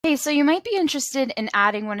Hey, so you might be interested in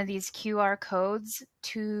adding one of these QR codes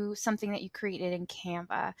to something that you created in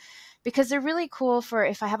Canva because they're really cool for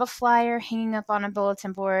if I have a flyer hanging up on a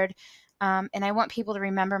bulletin board and I want people to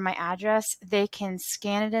remember my address, they can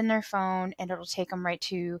scan it in their phone and it'll take them right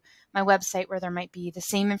to my website where there might be the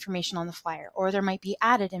same information on the flyer or there might be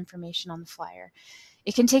added information on the flyer.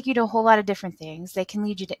 It can take you to a whole lot of different things. They can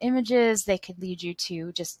lead you to images, they could lead you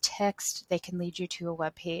to just text, they can lead you to a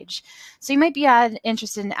web page. So you might be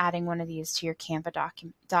interested in adding one of these to your Canva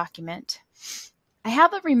document. I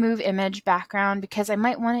have a remove image background because I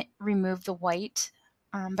might want to remove the white,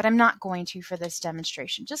 but I'm not going to for this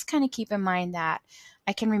demonstration. Just kind of keep in mind that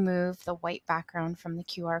I can remove the white background from the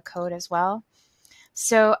QR code as well.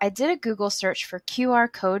 So I did a Google search for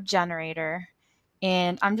QR code generator,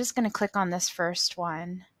 and I'm just going to click on this first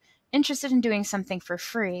one. Interested in doing something for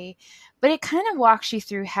free, but it kind of walks you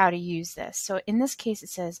through how to use this. So in this case, it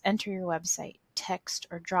says enter your website, text,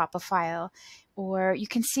 or drop a file. Or you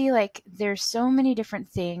can see like there's so many different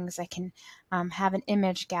things. I can have an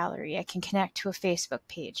image gallery. I can connect to a Facebook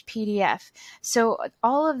page, PDF. So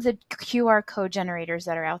all of the QR code generators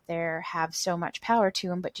that are out there have so much power to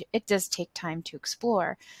them, but it does take time to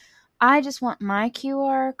explore. I just want my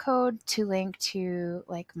QR code to link to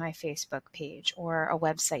like my Facebook page or a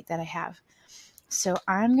website that I have. So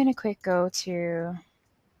I'm going to quick go to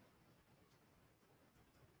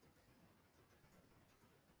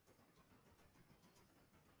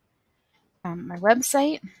my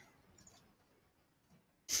website,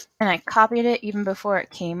 and I copied it even before it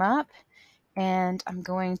came up. And I'm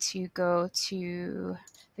going to go to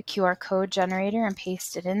the QR code generator and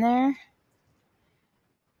paste it in there.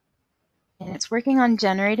 And it's working on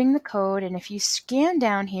generating the code. And if you scan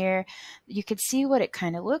down here, you can see what it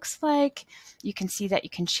kind of looks like. You can see that you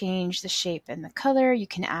can change the shape and the color. You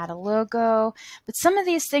can add a logo. But some of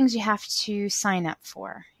these things you have to sign up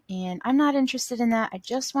for. And I'm not interested in that. I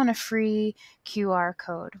just want a free QR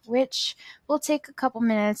code, which will take a couple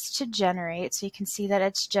minutes to generate. So you can see that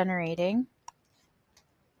it's generating.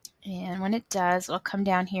 And when it does, it'll come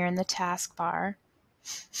down here in the taskbar.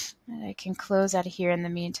 And I can close out of here in the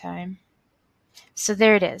meantime. So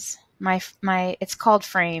there it is. It's called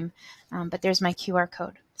Frame, but there's my QR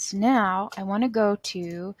code. So now I want to go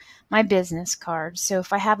to my business card. So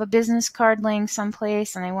if I have a business card laying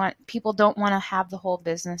someplace and people don't want to have the whole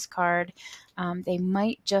business card, they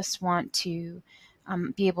might just want to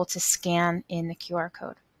be able to scan in the QR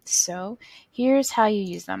code. So here's how you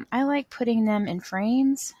use them. I like putting them in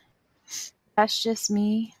frames. That's just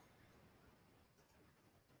me.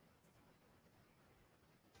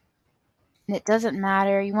 And it doesn't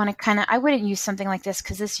matter. You want to I wouldn't use something like this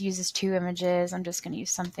because this uses 2 images. I'm just going to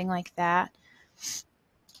use something like that.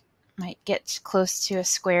 Might get close to a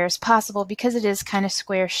square as possible because it is kind of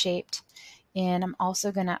square shaped. And I'm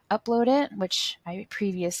also going to upload it, which I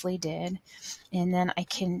previously did. And then I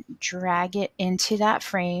can drag it into that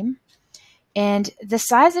frame. And the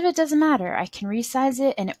size of it doesn't matter. I can resize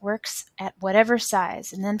it and it works at whatever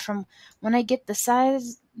size. And then from when I get the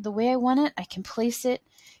size the way I want it, I can place it,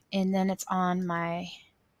 and then it's on my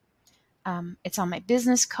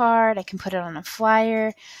business card. I can put it on a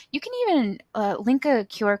flyer. You can even link a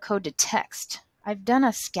QR code to text. I've done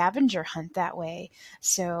a scavenger hunt that way.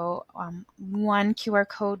 So one QR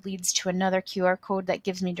code leads to another QR code that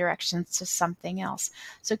gives me directions to something else.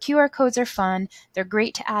 So QR codes are fun. They're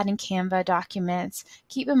great to add in Canva documents.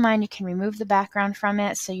 Keep in mind you can remove the background from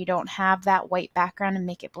it so you don't have that white background and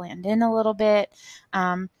make it blend in a little bit.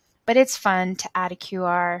 But it's fun to add a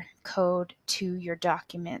QR code to your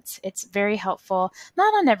documents. It's very helpful,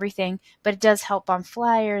 not on everything, but it does help on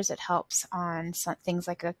flyers. It helps on some things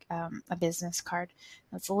like a business card.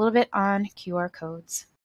 That's a little bit on QR codes.